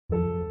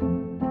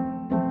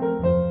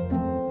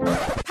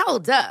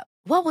Hold up.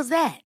 What was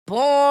that?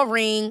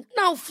 Boring.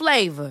 No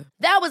flavor.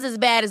 That was as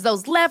bad as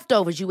those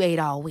leftovers you ate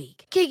all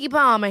week. Keke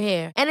Palmer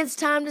here, and it's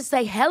time to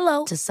say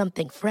hello to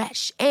something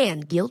fresh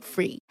and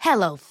guilt-free.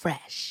 Hello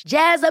Fresh.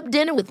 Jazz up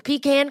dinner with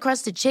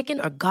pecan-crusted chicken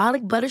or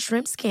garlic butter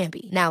shrimp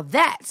scampi. Now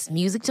that's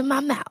music to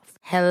my mouth.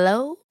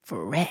 Hello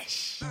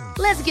Fresh.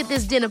 Let's get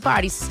this dinner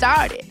party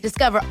started.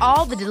 Discover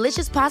all the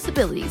delicious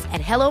possibilities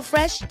at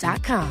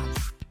hellofresh.com.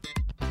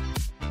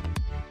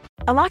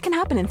 A lot can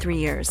happen in 3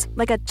 years,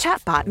 like a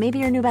chatbot may be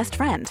your new best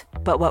friend.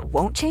 But what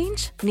won't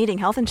change? Needing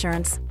health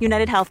insurance.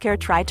 United Healthcare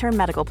Tri-Term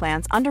Medical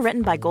Plans,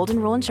 underwritten by Golden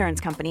Rule Insurance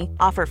Company,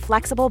 offer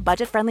flexible,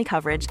 budget-friendly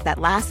coverage that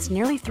lasts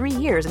nearly 3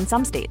 years in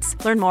some states.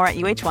 Learn more at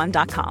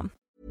uh1.com.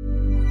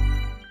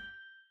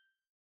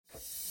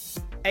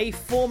 A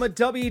former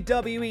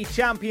WWE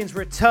champion's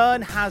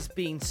return has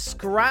been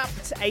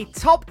scrapped. A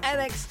top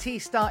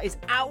NXT star is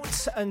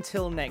out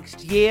until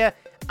next year,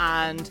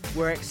 and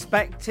we're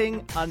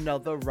expecting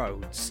another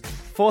Rhodes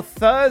for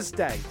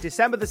Thursday,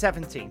 December the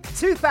 17th,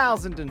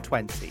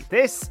 2020.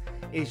 This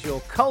is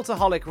your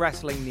Cultaholic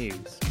Wrestling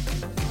News.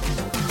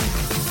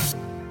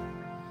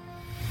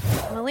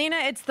 Melina,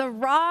 it's the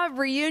Raw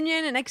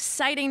reunion, an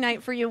exciting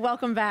night for you.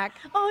 Welcome back.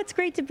 Oh, it's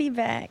great to be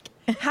back.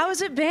 How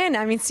has it been?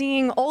 I mean,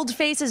 seeing old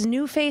faces,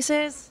 new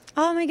faces.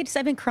 Oh my goodness,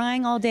 I've been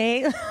crying all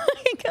day.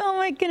 Like, oh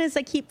my goodness,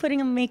 I keep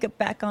putting a makeup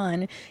back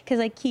on because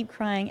I keep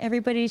crying.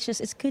 Everybody's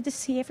just, it's good to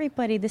see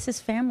everybody. This is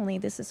family,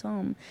 this is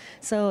home.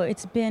 So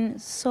it's been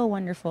so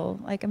wonderful.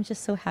 Like, I'm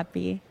just so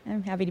happy.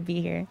 I'm happy to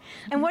be here.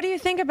 And what do you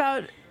think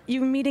about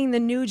you meeting the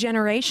new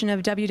generation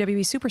of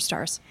WWE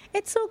superstars?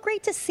 It's so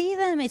great to see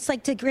them. It's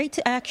like great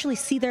to actually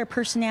see their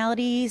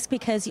personalities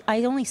because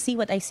I only see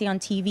what I see on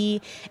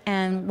TV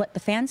and what the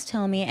fans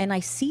tell me, and I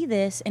see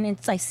this, and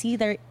I see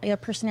their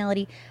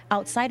personality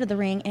outside of the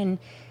ring, and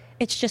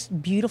it's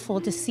just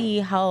beautiful to see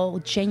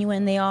how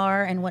genuine they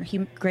are and what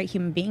great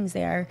human beings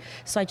they are.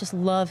 So I just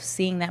love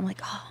seeing that. I'm like,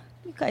 oh,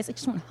 you guys, I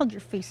just want to hug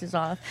your faces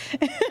off.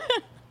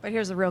 But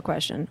here's the real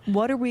question.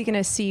 What are we going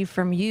to see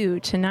from you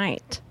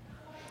tonight?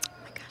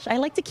 I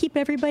like to keep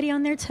everybody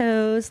on their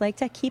toes, like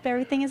to keep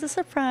everything as a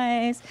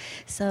surprise.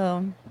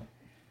 So,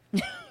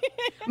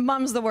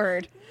 mum's the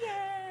word.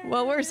 Yay.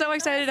 Well, we're so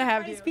excited to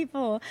have you.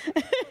 People.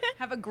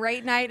 Have a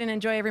great night and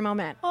enjoy every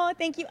moment. Oh,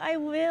 thank you. I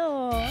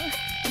will.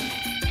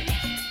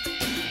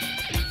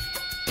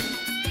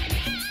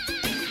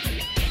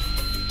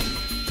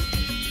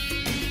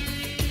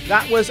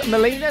 That was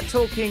Melina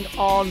talking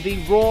on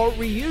the Raw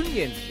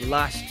reunion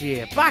last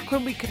year, back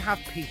when we could have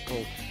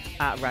people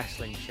at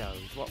wrestling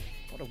shows. What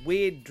a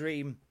weird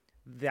dream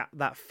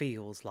that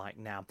feels like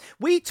now.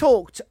 We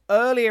talked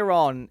earlier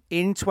on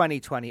in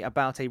 2020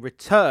 about a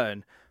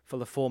return for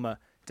the former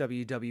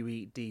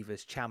WWE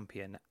Divas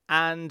champion,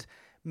 and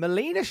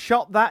Melina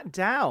shot that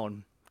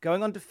down,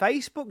 going onto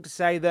Facebook to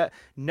say that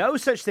no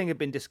such thing had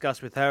been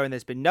discussed with her and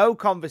there's been no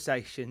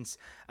conversations,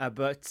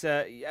 but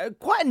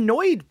quite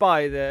annoyed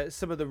by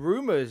some of the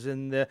rumours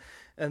and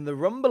the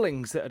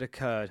rumblings that had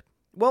occurred.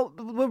 Well,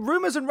 the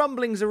rumours and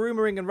rumblings are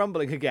rumouring and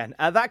rumbling again.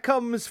 That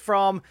comes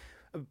from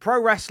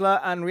pro wrestler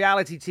and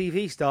reality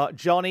TV star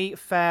Johnny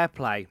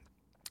Fairplay.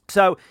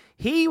 So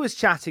he was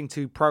chatting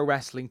to Pro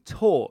Wrestling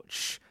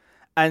Torch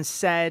and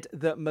said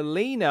that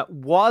Melina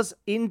was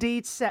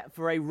indeed set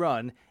for a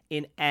run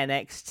in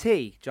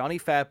NXT. Johnny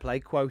Fairplay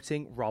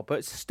quoting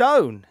Robert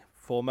Stone,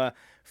 former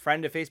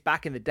friend of his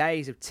back in the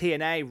days of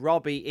TNA,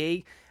 Robbie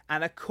E.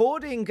 And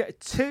according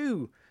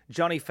to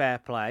Johnny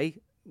Fairplay,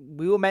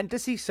 we were meant to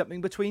see something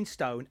between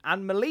Stone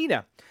and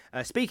Melina.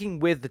 Speaking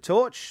with The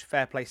Torch,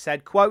 Fairplay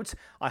said, quote,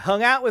 "I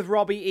hung out with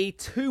Robbie E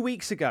 2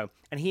 weeks ago,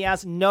 and he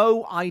has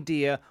no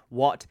idea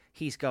what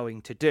he's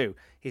going to do.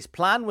 His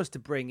plan was to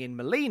bring in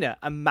Melina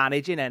and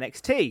manage in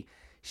NXT.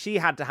 She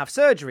had to have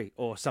surgery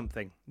or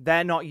something.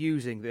 They're not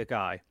using the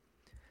guy."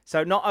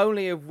 So not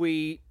only have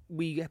we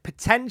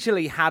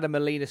potentially had a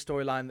Melina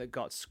storyline that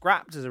got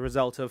scrapped as a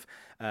result of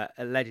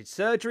alleged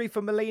surgery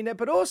for Melina,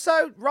 but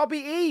also Robbie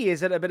E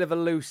is at a bit of a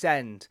loose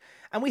end.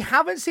 And we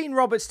haven't seen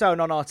Robert Stone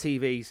on our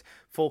TVs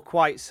for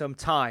quite some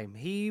time.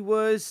 He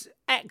was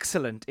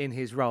excellent in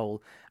his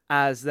role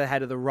as the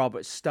head of the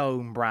Robert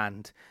Stone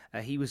brand.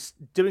 He was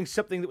doing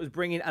something that was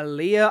bringing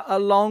Aaliyah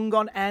along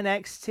on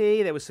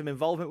NXT. There was some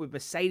involvement with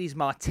Mercedes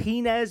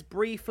Martinez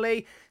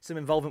briefly, some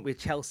involvement with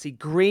Chelsea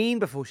Green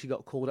before she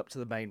got called up to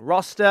the main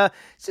roster.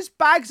 It's just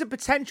bags of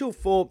potential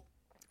for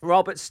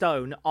Robert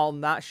Stone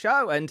on that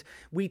show, and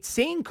we'd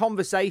seen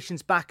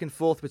conversations back and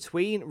forth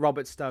between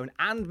Robert Stone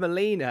and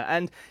Melina,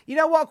 and you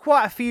know what,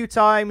 quite a few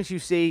times you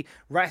see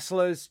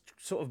wrestlers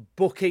sort of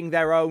booking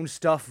their own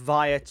stuff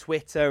via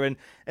Twitter, and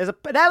there's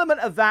an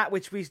element of that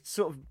which we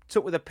sort of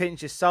took with a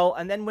pinch of salt.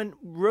 And then when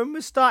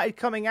rumors started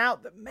coming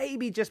out that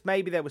maybe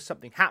there was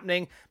something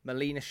happening,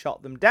 Melina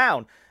shot them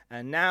down.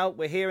 And now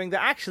we're hearing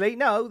that actually,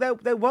 no,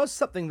 there was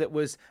something that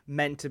was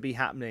meant to be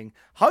happening.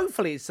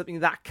 Hopefully it's something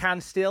that can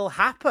still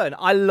happen.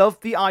 I love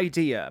the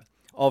idea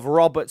of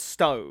Robert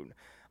Stone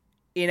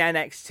in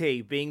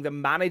NXT being the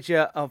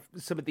manager of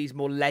some of these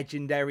more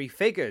legendary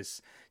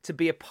figures, to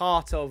be a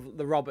part of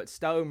the Robert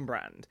Stone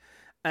brand.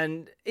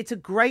 And it's a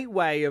great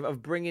way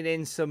of bringing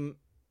in some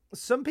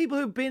people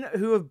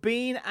who have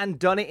been and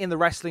done it in the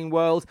wrestling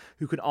world,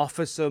 who can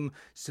offer some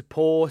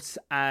support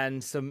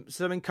and some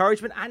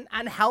encouragement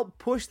and help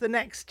push the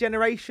next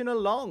generation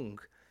along.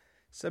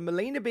 So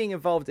Melina being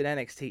involved in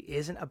NXT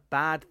isn't a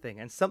bad thing,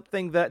 and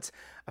something that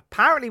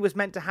apparently was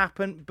meant to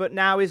happen but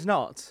now is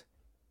not.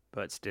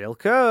 But still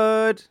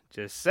could.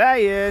 Just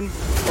saying.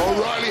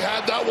 O'Reilly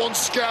had that one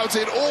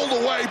scouted all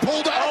the way,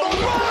 pulled out.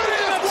 O'Reilly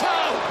in the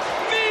towel,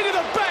 knee to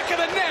the back of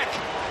the neck.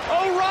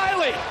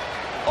 O'Reilly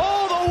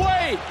all the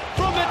way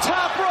from the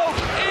top rope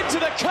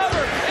into the cover,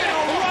 and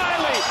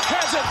O'Reilly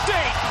has a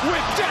date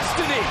with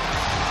destiny.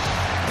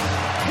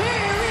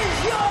 Here is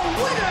your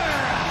winner,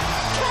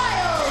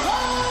 Kyle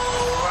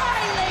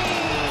O'Reilly.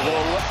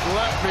 Well,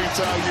 let me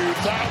tell you,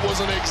 that was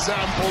an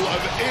example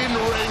of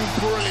in-ring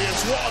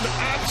brilliance. What an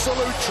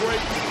absolute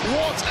treat.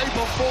 What a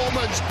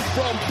performance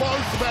from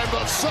both men.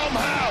 But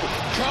somehow,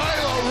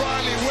 Kyle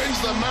O'Reilly wins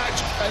the match,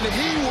 and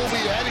he will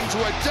be heading to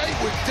a date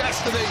with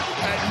destiny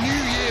at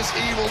New Year's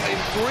Evil in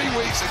 3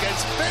 weeks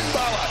against Finn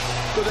Balor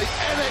for the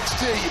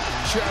NXT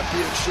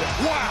Championship.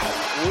 Wow.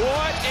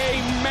 What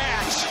a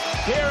match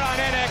here on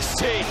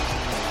NXT.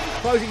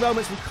 Closing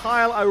moments from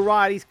Kyle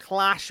O'Reilly's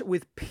clash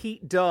with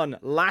Pete Dunne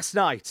last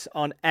night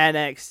on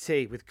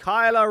NXT, with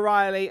Kyle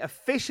O'Reilly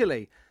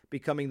officially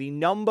becoming the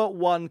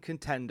 #1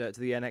 contender to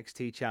the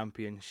NXT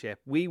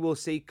Championship. We will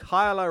see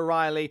Kyle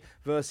O'Reilly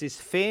versus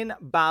Finn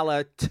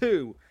Balor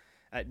 2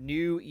 at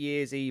New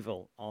Year's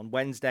Evil on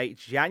Wednesday,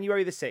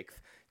 January the 6th,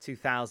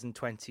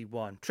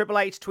 2021. Triple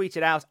H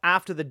tweeted out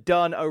after the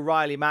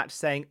Dunne-O'Reilly match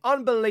saying,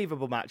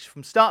 "Unbelievable match.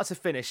 From start to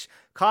finish,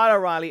 Kyle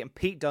O'Reilly and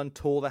Pete Dunne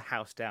tore the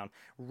house down.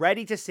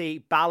 Ready to see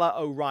Balor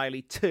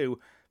O'Reilly 2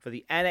 for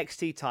the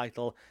NXT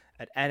title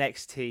at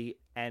NXT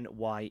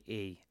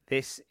NYE.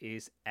 This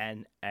is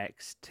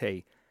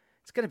NXT."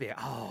 It's going to be,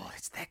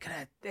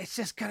 it's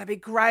just going to be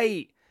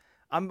great.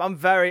 I'm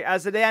very,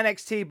 as an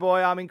NXT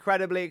boy, I'm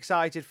incredibly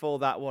excited for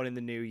that one in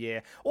the new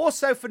year.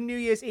 Also for New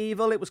Year's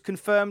Evil, it was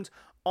confirmed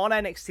on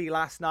NXT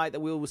last night that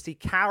we will see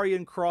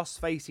Karrion Kross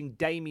facing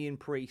Damian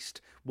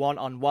Priest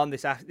one-on-one.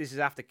 This is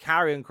after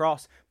Karrion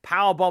Kross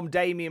powerbombed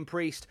Damian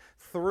Priest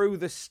through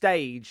the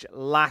stage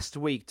last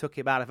week, took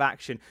him out of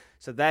action.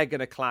 So they're going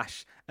to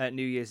clash at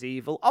New Year's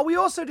Evil. Oh, we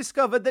also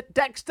discovered that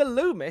Dexter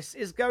Lumis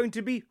is going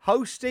to be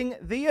hosting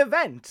the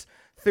event.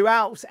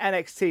 Throughout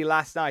NXT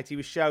last night, he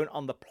was shown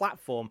on the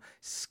platform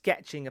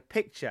sketching a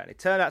picture. And it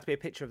turned out to be a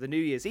picture of the New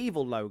Year's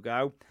Evil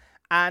logo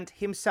and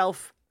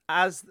himself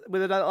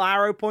with a little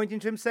arrow pointing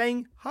to him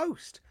saying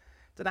host.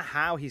 Don't know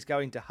how he's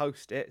going to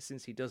host it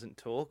since he doesn't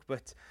talk,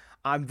 but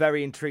I'm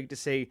very intrigued to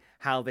see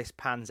how this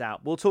pans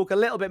out. We'll talk a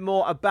little bit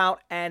more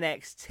about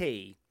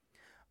NXT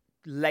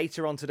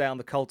later on today on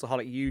the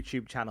Cultaholic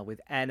YouTube channel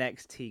with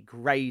NXT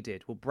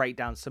Graded. We'll break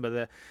down some of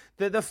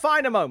the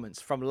finer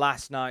moments from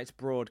last night's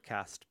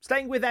broadcast.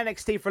 Staying with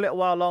NXT for a little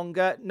while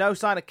longer, no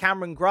sign of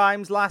Cameron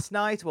Grimes last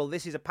night. Well,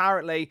 this is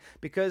apparently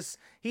because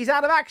he's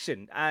out of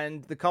action,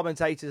 and the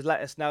commentators let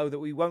us know that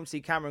we won't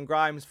see Cameron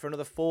Grimes for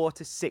another 4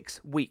 to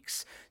 6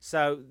 weeks.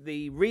 So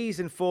the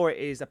reason for it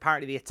is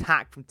apparently the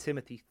attack from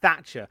Timothy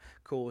Thatcher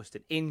caused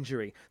an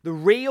injury. The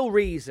real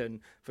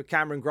reason for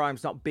Cameron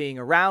Grimes not being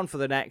around for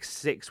the next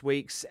 6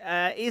 weeks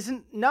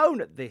isn't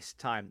known at this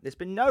time. There's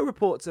been no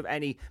reports of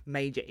any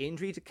major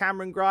injury to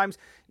Cameron Grimes.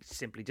 He's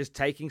simply just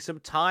taking some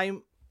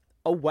time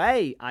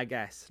away, I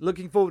guess.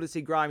 Looking forward to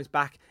see Grimes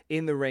back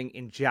in the ring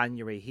in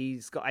January.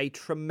 He's got a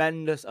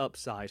tremendous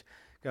upside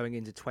going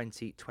into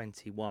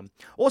 2021.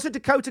 Also,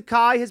 Dakota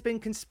Kai has been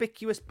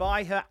conspicuous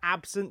by her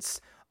absence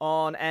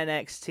on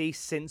NXT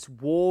since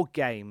War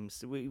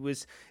Games.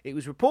 It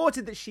was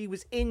reported that she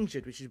was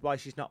injured, which is why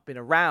she's not been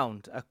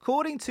around.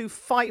 According to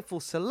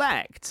Fightful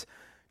Select,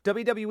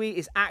 WWE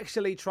is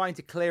actually trying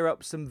to clear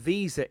up some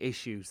visa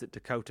issues that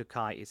Dakota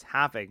Kai is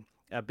having.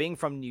 Being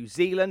from New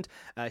Zealand,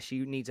 she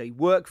needs a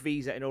work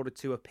visa in order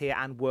to appear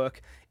and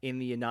work in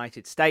the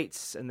United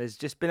States. And there's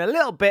just been a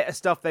little bit of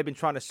stuff they've been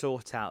trying to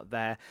sort out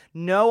there.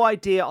 No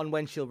idea on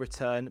when she'll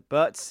return,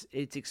 but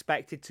it's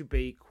expected to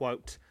be,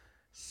 quote,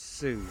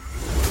 soon.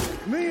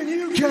 Me and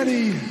you,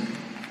 Kenny,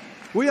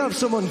 we have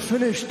some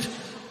unfinished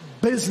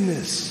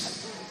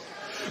business.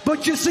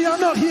 But you see,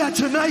 I'm not here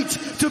tonight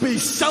to be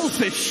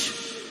selfish.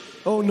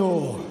 Oh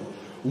no,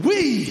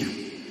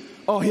 we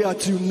are here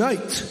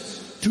tonight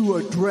to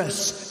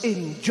address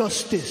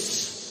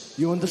injustice.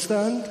 You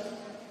understand?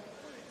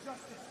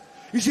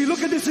 You see,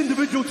 look at this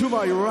individual to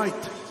my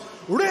right.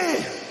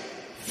 Rey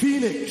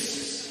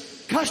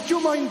Fenix. Cast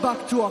your mind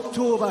back to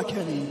October,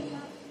 Kenny.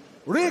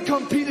 Rey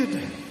competed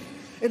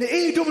in the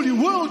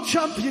AEW World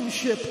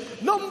Championship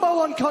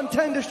 #1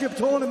 contendership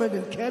tournament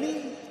in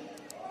Kenny.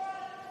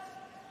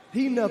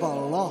 He never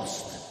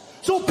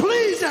lost. So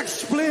please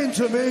explain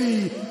to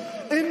me,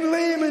 in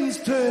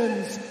layman's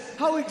terms,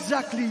 how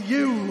exactly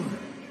you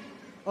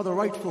are the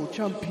rightful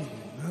champion,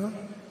 huh?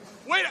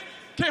 Wait,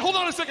 okay, hold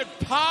on a second.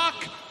 Pac,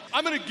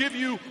 I'm going to give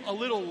you a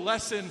little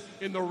lesson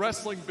in the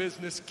wrestling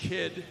business,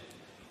 kid.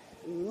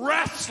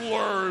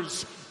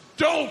 Wrestlers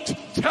don't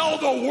tell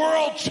the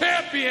world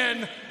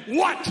champion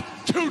what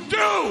to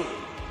do.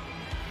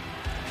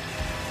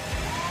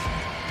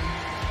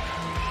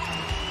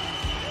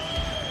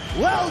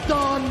 Well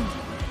done!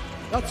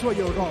 That's where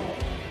you're wrong.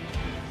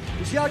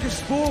 You see, I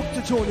just spoke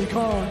to Tony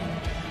Khan,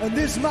 and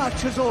this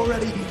match has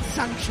already been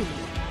sanctioned.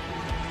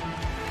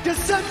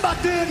 December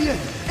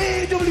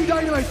 30th, AEW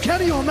Dynamite,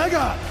 Kenny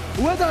Omega.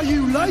 Whether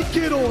you like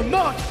it or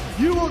not,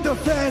 you will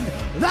defend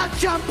that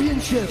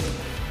championship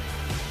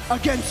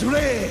against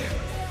Rey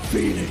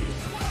Fenix.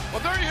 Well,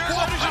 there you hear it,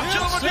 ladies and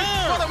gentlemen.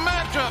 What a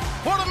matchup.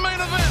 What a main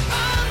event.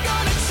 I'm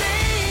gonna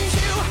change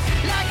you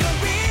like a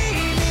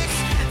remix,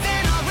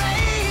 then I'll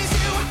raise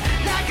you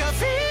like a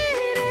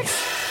phoenix.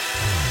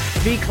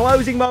 The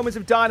closing moments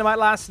of Dynamite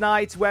last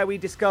night, where we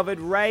discovered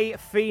Rey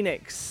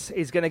Fenix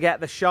is going to get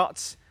the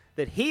shots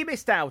that he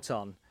missed out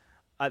on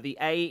at the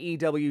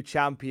AEW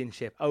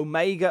Championship.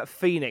 Omega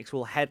Phoenix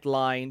will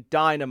headline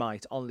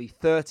Dynamite on the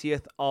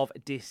 30th of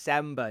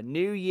December.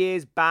 New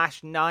Year's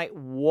Bash Night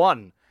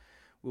 1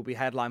 will be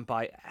headlined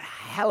by a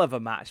hell of a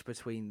match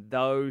between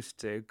those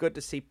two. Good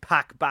to see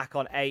Pac back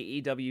on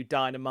AEW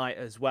Dynamite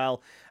as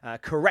well,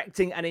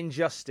 correcting an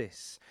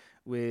injustice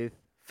with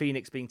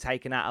Phoenix being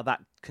taken out of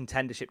that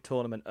contendership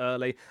tournament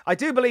early. I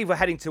do believe we're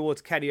heading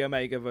towards Kenny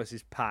Omega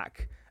versus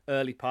Pac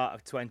early part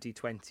of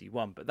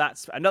 2021, but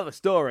that's another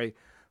story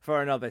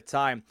for another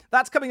time.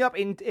 That's coming up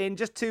in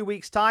just 2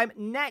 weeks' time.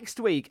 Next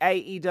week,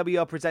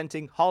 AEW are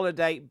presenting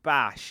Holiday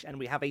Bash, and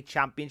we have a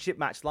championship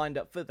match lined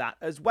up for that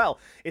as well.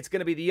 It's going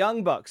to be the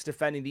Young Bucks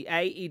defending the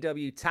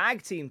AEW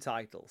tag team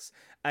titles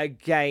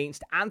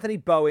against Anthony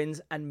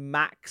Bowens and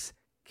Max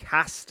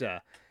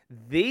Caster.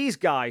 These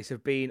guys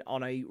have been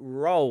on a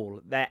roll.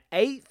 Their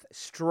 8th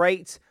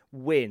straight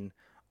win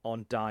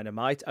on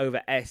Dynamite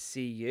over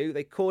SCU.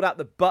 They called out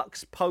the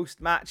Bucks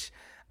post-match,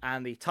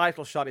 and the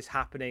title shot is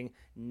happening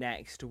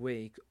next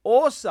week.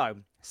 Also,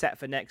 set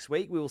for next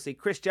week, we will see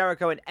Chris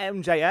Jericho and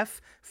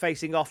MJF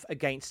facing off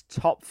against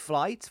Top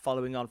Flight,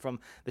 following on from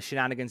the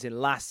shenanigans in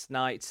last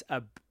night's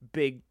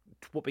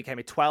what became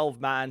a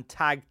 12-man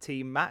tag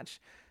team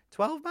match.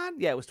 12-man?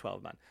 Yeah, it was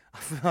 12-man.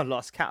 I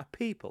lost count of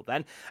people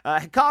then.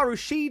 Hikaru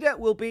Shida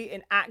will be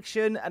in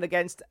action and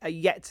against a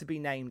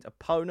yet-to-be-named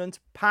opponent.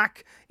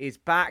 Pac is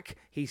back.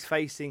 He's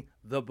facing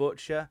The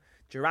Butcher.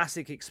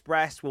 Jurassic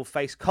Express will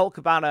face Colt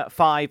Cabana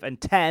 5 and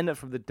 10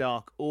 from the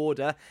Dark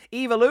Order.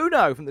 Evil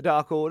Uno from the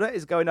Dark Order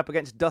is going up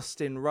against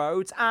Dustin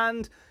Rhodes.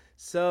 And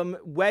some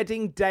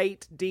wedding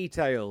date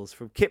details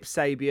from Kip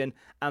Sabian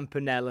and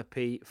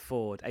Penelope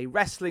Ford. A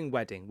wrestling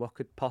wedding. What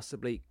could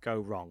possibly go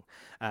wrong?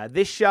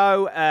 This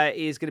show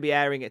is going to be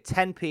airing at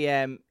 10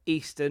 p.m.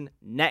 Eastern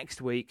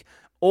next week,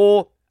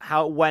 or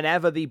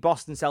whenever the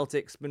Boston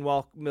Celtics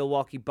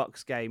Milwaukee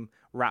Bucks game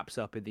wraps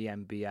up in the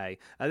NBA.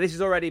 This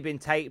has already been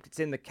taped. It's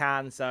in the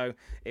can, so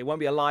it won't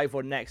be a live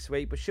one next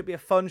week, but should be a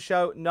fun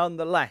show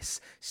nonetheless.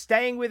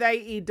 Staying with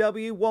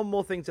AEW, one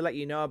more thing to let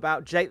you know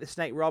about. Jake the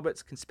Snake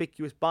Roberts,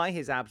 conspicuous by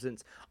his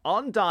absence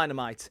on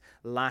Dynamite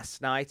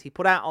last night. He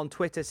put out on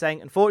Twitter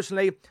saying,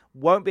 unfortunately,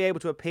 won't be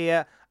able to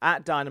appear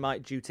at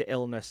Dynamite due to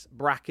illness,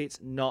 brackets,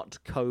 not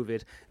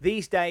COVID.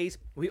 These days,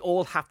 we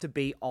all have to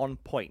be on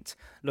point.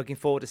 Looking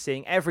forward to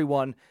seeing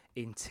everyone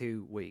in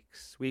 2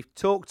 weeks. We've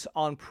talked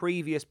on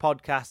previous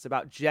podcasts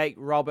about Jake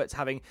Roberts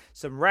having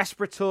some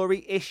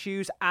respiratory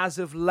issues as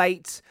of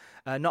late,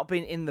 not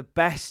being in the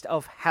best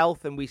of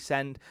health, and we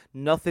send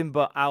nothing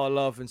but our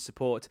love and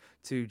support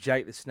to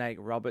Jake the Snake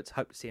Roberts.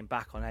 Hope to see him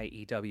back on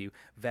AEW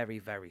very,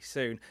 very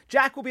soon.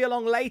 Jack will be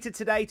along later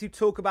today to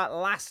talk about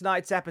last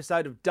night's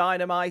episode of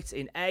Dynamite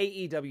in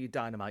AEW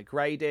Dynamite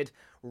Graded.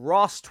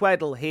 Ross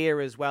Tweddle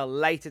here as well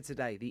later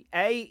today. The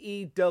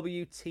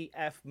AEW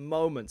TF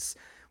moments.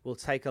 We'll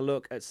take a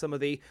look at some of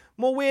the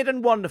more weird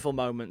and wonderful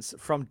moments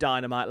from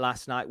Dynamite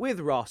last night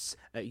with Ross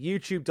at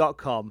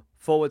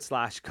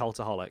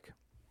youtube.com/Cultaholic.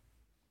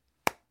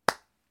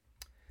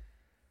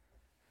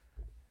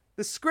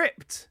 The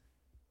script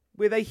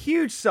with a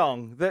huge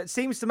song that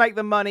seems to make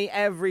the money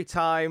every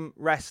time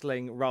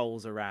wrestling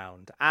rolls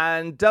around.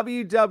 And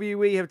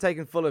WWE have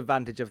taken full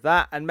advantage of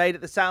that and made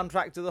it the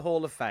soundtrack to the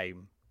Hall of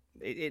Fame.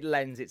 It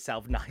lends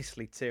itself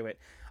nicely to it.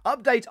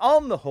 Update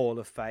on the Hall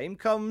of Fame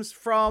comes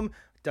from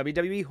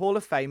WWE Hall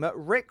of Famer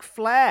Ric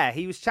Flair.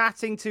 He was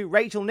chatting to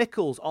Rachel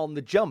Nichols on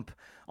The Jump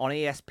on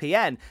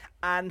ESPN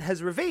and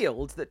has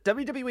revealed that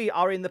WWE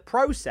are in the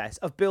process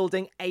of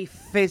building a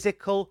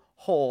physical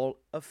Hall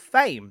of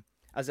Fame,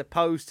 as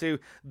opposed to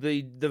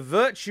the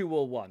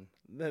virtual one,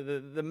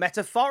 the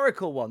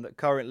metaphorical one that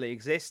currently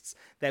exists.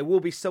 There will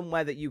be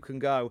somewhere that you can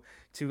go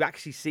to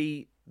actually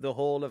see the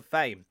Hall of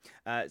Fame.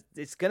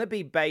 It's going to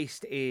be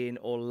based in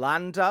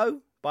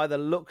Orlando by the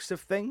looks of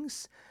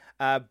things.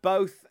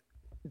 Both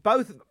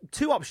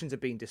two options have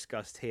been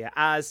discussed here,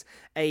 as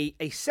a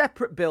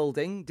separate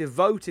building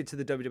devoted to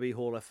the WWE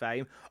Hall of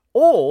Fame,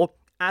 or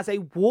as a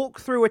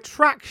walk-through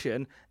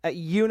attraction at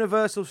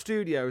Universal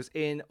Studios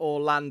in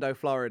Orlando,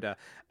 Florida.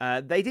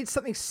 They did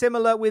something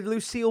similar with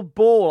Lucille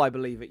Ball, I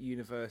believe, at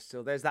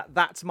Universal. There's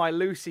That's My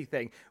Lucy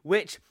thing,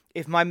 which,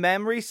 if my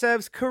memory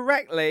serves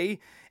correctly,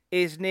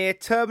 is near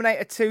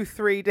Terminator 2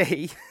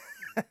 3D.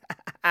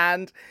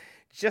 And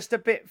just a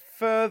bit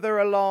further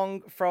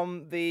along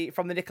from the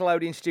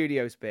Nickelodeon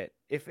Studios bit,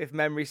 if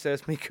memory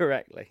serves me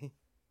correctly.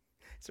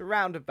 It's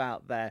around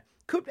about there.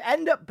 Could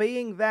end up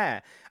being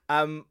there.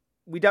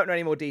 We don't know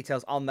any more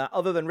details on that,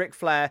 other than Ric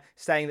Flair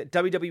saying that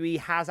WWE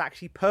has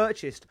actually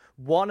purchased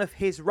one of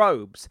his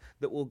robes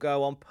that will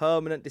go on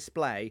permanent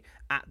display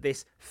at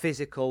this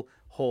physical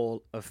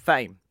Hall of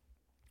Fame.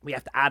 We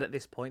have to add at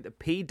this point that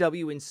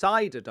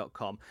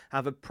PWInsider.com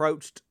have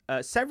approached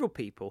several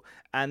people,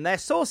 and their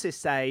sources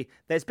say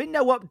there's been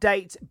no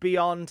update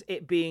beyond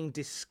it being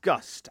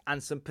discussed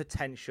and some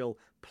potential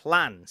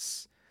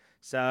plans.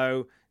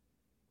 So,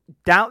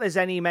 doubt there's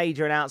any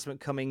major announcement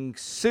coming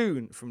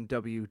soon from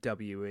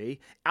WWE.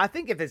 I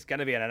think if there's going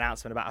to be an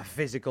announcement about a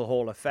physical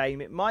Hall of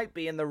Fame, it might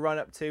be in the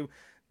run-up to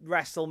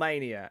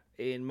WrestleMania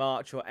in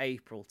March or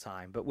April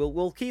time. But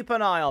we'll keep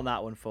an eye on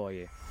that one for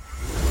you.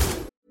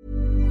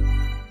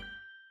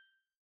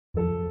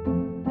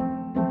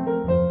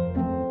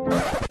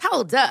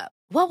 Hold up.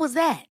 What was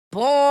that?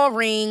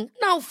 Boring.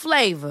 No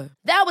flavor.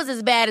 That was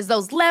as bad as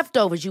those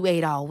leftovers you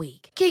ate all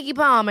week. Keke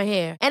Palmer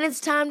here, and it's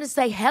time to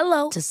say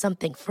hello to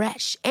something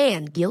fresh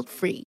and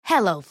guilt-free.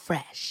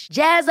 HelloFresh.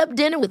 Jazz up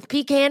dinner with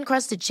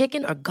pecan-crusted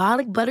chicken or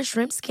garlic butter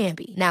shrimp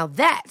scampi. Now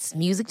that's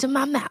music to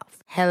my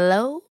mouth.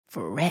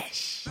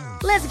 HelloFresh.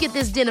 Let's get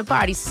this dinner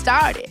party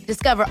started.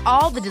 Discover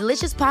all the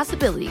delicious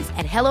possibilities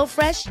at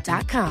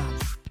HelloFresh.com.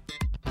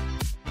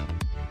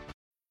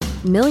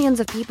 Millions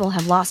of people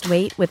have lost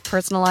weight with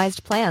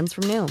personalized plans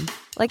from Noom.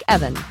 Like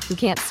Evan, who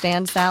can't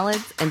stand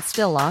salads and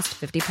still lost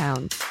 50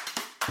 pounds.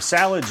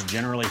 Salads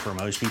generally for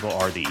most people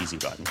are the easy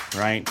button,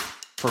 right?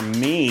 For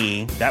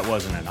me, that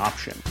wasn't an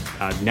option.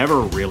 I never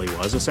really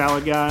was a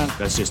salad guy.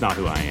 That's just not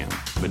who I am.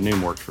 But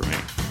Noom worked for me.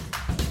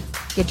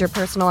 Get your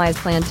personalized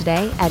plan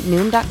today at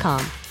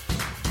Noom.com.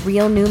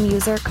 Real Noom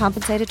user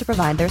compensated to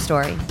provide their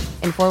story.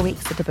 In 4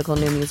 weeks, the typical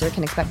Noom user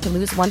can expect to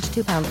lose 1 to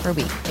 2 pounds per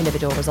week.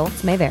 Individual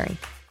results may vary.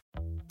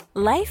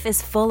 Life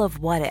is full of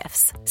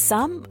what-ifs.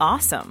 Some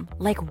awesome,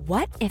 like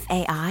what if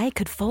AI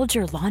could fold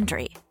your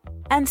laundry?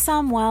 And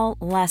some, well,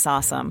 less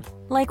awesome,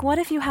 like what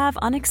if you have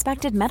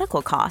unexpected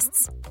medical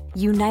costs?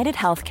 United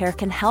Healthcare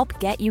can help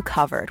get you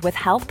covered with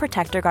Health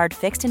Protector Guard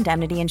fixed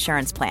indemnity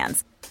insurance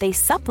plans. They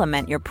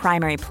supplement your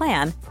primary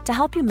plan to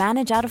help you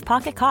manage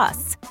out-of-pocket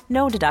costs.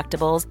 No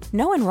deductibles,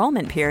 no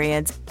enrollment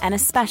periods, and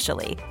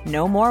especially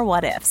no more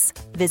what-ifs.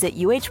 Visit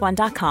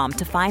UH1.com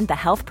to find the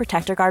Health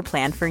Protector Guard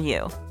plan for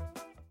you.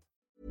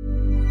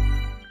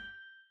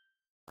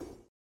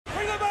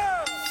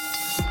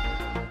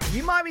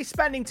 You might be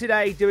spending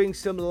today doing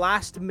some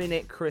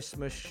last-minute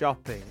Christmas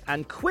shopping,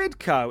 and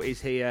Quidco is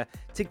here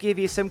to give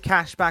you some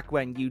cash back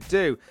when you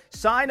do.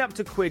 Sign up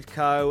to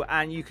Quidco,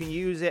 and you can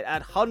use it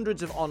at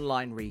hundreds of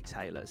online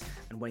retailers.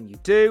 And when you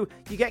do,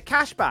 you get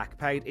cash back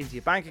paid into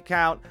your bank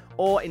account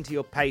or into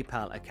your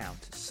PayPal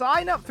account.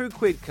 Sign up through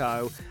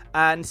Quidco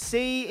and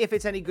see if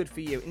it's any good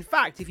for you. In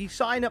fact, if you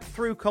sign up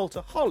through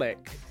Cultaholic,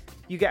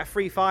 you get a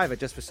free $5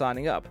 just for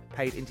signing up,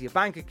 paid into your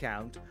bank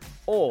account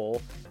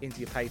or into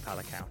your PayPal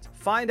account.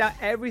 Find out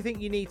everything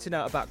you need to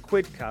know about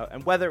Quidco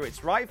and whether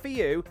it's right for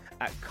you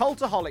at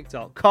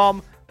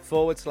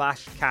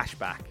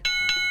cultaholic.com/cashback.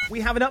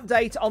 We have an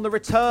update on the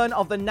return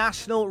of the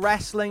National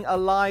Wrestling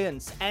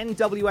Alliance.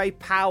 NWA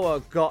Power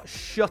got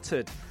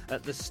shuttered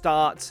at the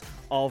start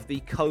of the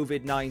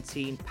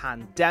COVID-19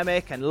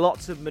 pandemic, and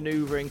lots of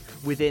maneuvering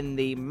within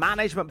the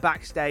management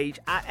backstage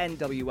at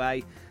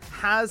NWA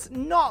has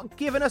not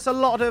given us a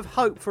lot of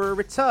hope for a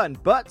return.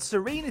 But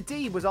Serena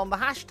Deeb was on the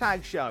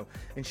hashtag show,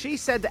 and she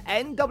said that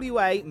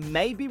NWA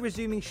may be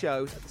resuming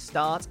shows at the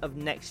start of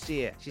next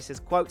year. She says,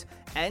 quote,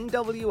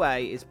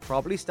 NWA is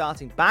probably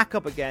starting back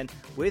up again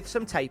with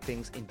some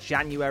tapings in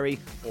January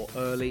or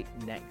early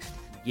next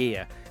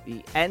year.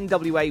 The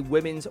NWA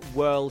Women's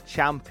World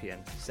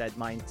Champion said,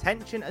 my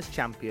intention as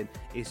champion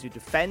is to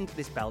defend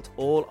this belt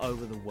all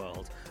over the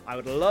world. I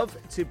would love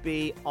to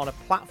be on a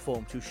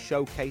platform to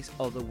showcase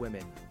other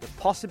women. The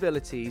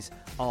possibilities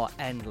are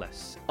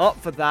endless. Up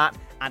for that,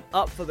 and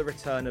up for the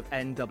return of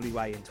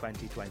NWA in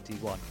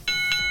 2021.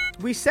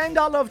 We send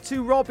our love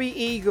to Robbie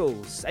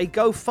Eagles. A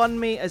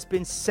GoFundMe has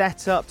been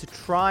set up to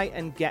try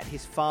and get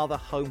his father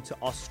home to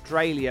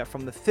Australia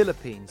from the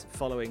Philippines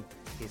following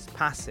his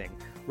passing.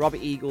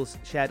 Robbie Eagles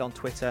shared on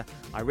Twitter,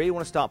 I really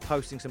want to start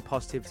posting some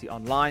positivity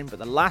online, but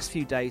the last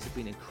few days have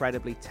been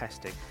incredibly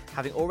testing.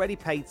 Having already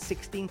paid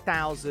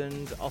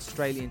 16,000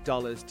 Australian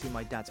dollars to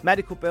my dad's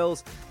medical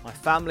bills, my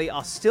family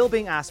are still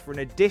being asked for an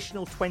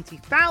additional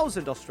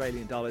 20,000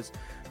 Australian dollars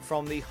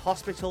from the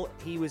hospital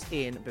he was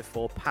in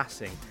before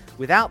passing.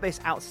 Without this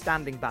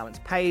outstanding balance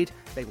paid,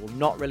 they will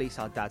not release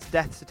our dad's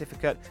death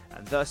certificate,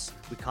 and thus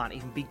we can't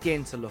even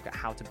begin to look at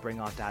how to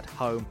bring our dad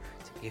home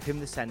to give him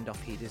the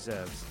send-off he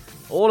deserves.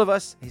 All of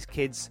us, his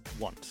kids,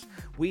 want.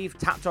 we've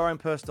tapped our own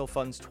personal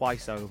funds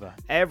twice over.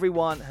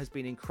 Everyone has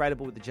been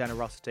incredible with the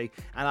generosity,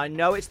 and I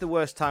know it's the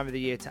worst time of the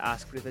year to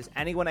ask, but if there's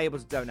anyone able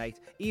to donate,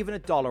 even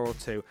 $1 or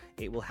 $2,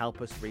 it will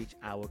help us reach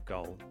our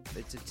goal.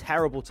 It's a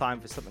terrible time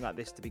for something like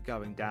this to be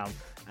going down,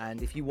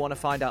 and if you want to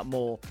find out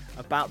more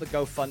about the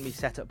GoFundMe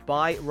set up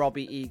by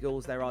Robbie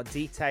Eagles, there are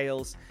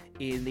details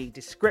in the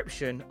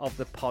description of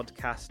the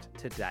podcast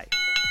today.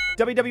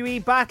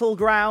 WWE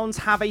Battlegrounds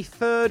have a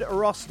third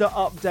roster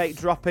update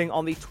dropping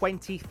on the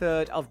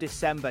 23rd of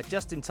December,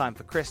 just in time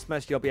for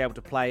Christmas. You'll be able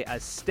to play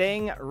as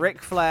Sting,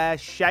 Ric Flair,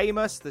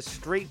 Sheamus, the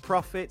Street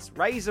Profits,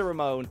 Razor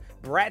Ramon,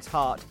 Bret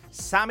Hart,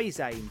 Sami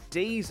Zayn,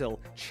 Diesel,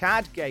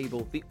 Chad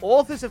Gable, the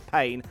Authors of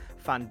Pain,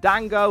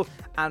 Fandango,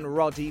 and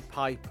Roddy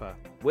Piper.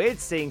 Weird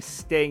seeing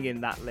Sting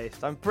in that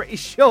list. I'm pretty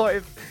sure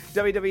if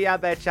WWE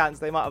had their chance,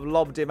 they might have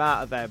lobbed him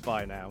out of there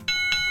by now.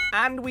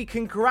 And we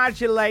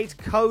congratulate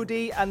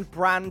Cody and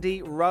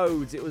Brandi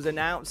Rhodes. It was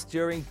announced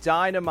during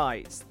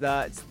Dynamite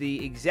that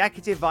the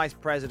Executive Vice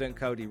President,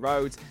 Cody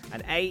Rhodes,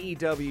 and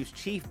AEW's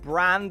Chief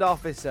Brand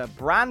Officer,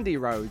 Brandi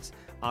Rhodes,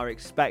 are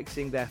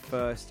expecting their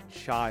first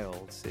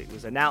child. It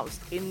was announced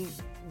in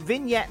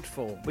vignette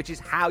form, which is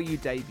how you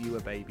debut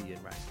a baby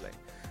in wrestling.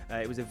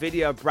 It was a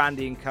video of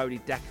Brandi and Cody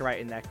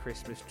decorating their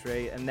Christmas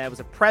tree, and there was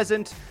a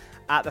present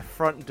at the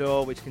front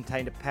door which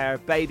contained a pair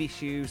of baby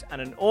shoes and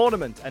an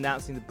ornament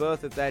announcing the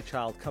birth of their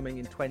child coming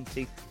in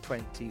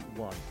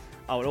 2021.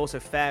 Oh, and also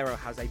Pharaoh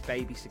has a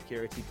baby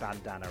security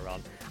bandana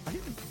on. I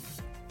think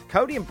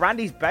Cody and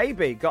Brandi's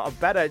baby got a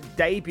better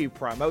debut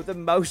promo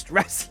than most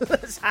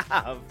wrestlers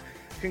have.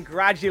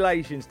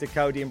 Congratulations to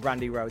Cody and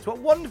Brandi Rhodes. What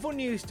wonderful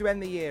news to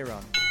end the year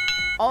on.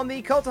 On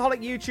the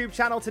Cultaholic YouTube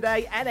channel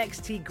today,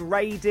 NXT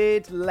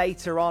Graded.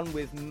 Later on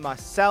with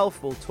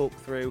myself, we'll talk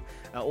through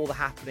all the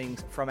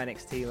happenings from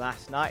NXT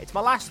last night. It's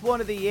my last one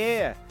of the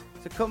year,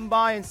 so come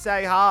by and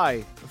say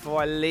hi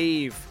before I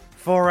leave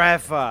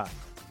forever.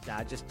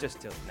 Nah, just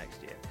till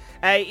next year.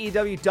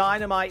 AEW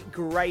Dynamite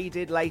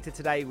Graded later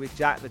today with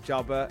Jack the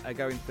Jobber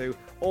going through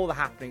all the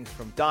happenings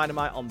from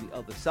Dynamite on the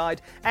other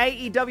side.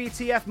 AEW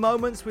TF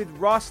moments with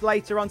Ross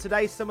later on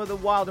today. Some of the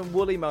wild and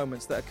woolly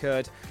moments that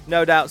occurred.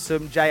 No doubt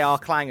some JR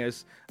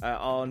clangers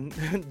on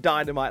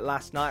Dynamite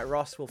last night.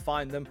 Ross will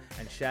find them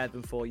and share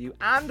them for you.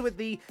 And with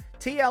the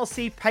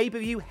TLC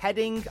pay-per-view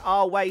heading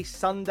our way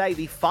Sunday,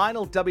 the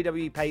final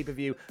WWE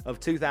pay-per-view of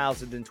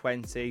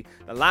 2020.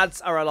 The lads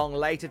are along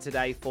later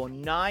today for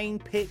 9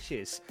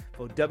 pitches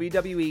for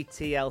WWE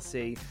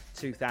TLC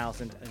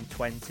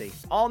 2020.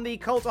 On the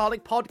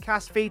Cultaholic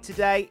podcast feed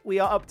today, we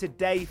are up to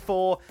day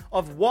 4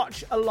 of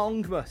Watch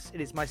Alongmas.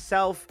 It is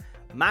myself,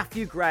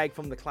 Matthew Gregg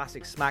from the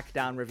Classic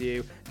SmackDown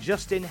review,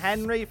 Justin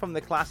Henry from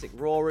the Classic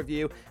Raw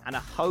review, and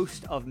a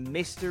host of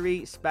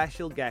mystery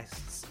special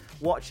guests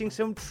watching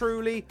some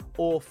truly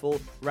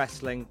awful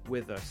wrestling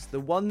with us.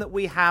 The one that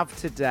we have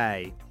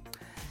today,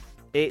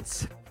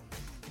 it's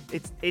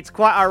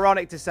quite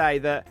ironic to say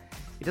that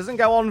it doesn't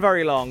go on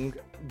very long,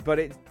 but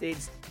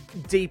it's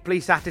deeply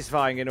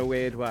satisfying in a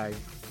weird way.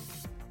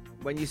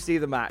 When you see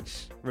the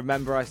match,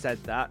 remember I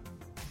said that,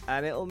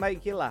 and it'll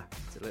make you laugh.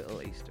 It's a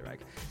little Easter egg.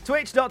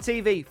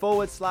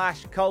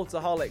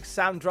 Twitch.tv/Cultaholic.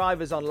 Sam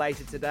Driver's on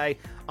later today.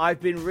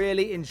 I've been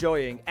really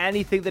enjoying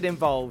anything that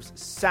involves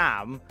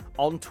Sam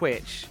on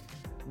Twitch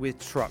with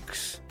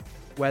trucks.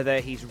 Whether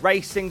he's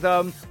racing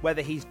them,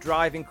 whether he's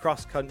driving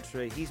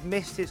cross-country. He's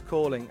missed his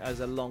calling as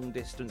a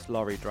long-distance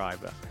lorry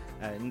driver.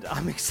 And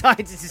I'm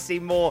excited to see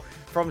more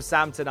from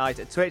Sam tonight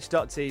at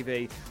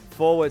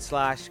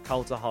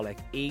twitch.tv/Cultaholic.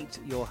 Eat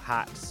your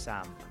hat,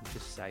 Sam.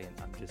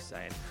 I'm just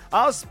saying.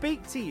 I'll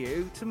speak to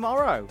you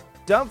tomorrow.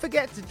 Don't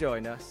forget to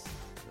join us.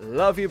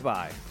 Love you,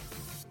 bye.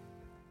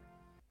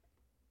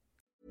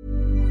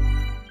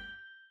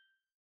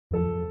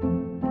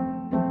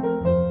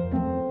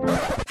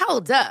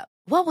 Hold up.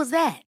 What was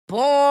that?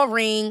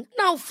 Boring.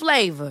 No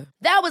flavor.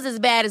 That was as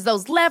bad as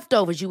those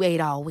leftovers you ate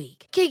all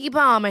week. Keke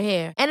Palmer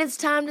here. And it's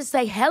time to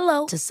say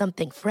hello to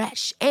something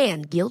fresh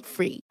and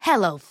guilt-free.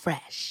 Hello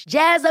Fresh.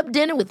 Jazz up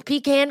dinner with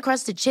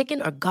pecan-crusted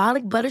chicken or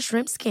garlic butter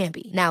shrimp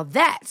scampi. Now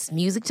that's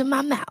music to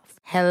my mouth.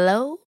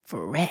 Hello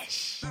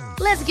Fresh.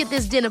 Let's get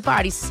this dinner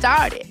party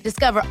started.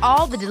 Discover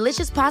all the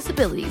delicious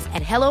possibilities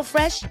at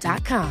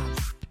HelloFresh.com.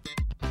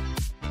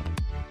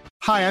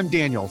 Hi, I'm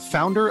Daniel,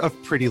 founder of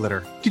Pretty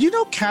Litter. Did you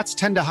know cats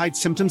tend to hide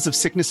symptoms of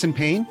sickness and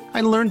pain?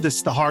 I learned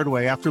this the hard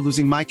way after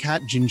losing my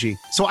cat, Gingy.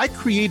 So I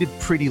created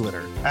Pretty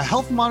Litter, a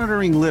health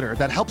monitoring litter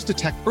that helps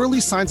detect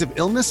early signs of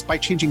illness by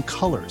changing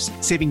colors,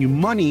 saving you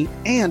money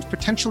and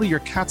potentially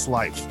your cat's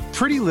life.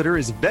 Pretty Litter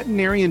is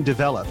veterinarian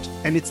developed,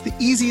 and it's the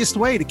easiest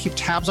way to keep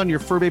tabs on your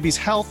fur baby's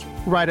health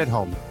right at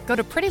home. Go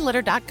to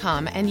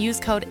prettylitter.com and use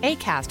code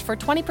ACAST for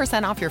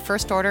 20% off your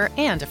first order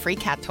and a free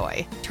cat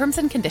toy. Terms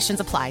and conditions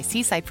apply.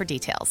 See site for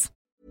details.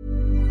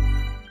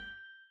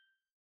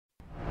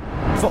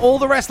 For all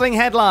the wrestling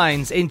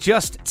headlines in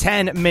just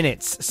 10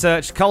 minutes,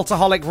 search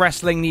Cultaholic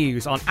Wrestling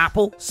News on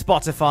Apple,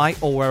 Spotify,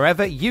 or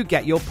wherever you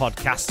get your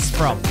podcasts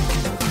from.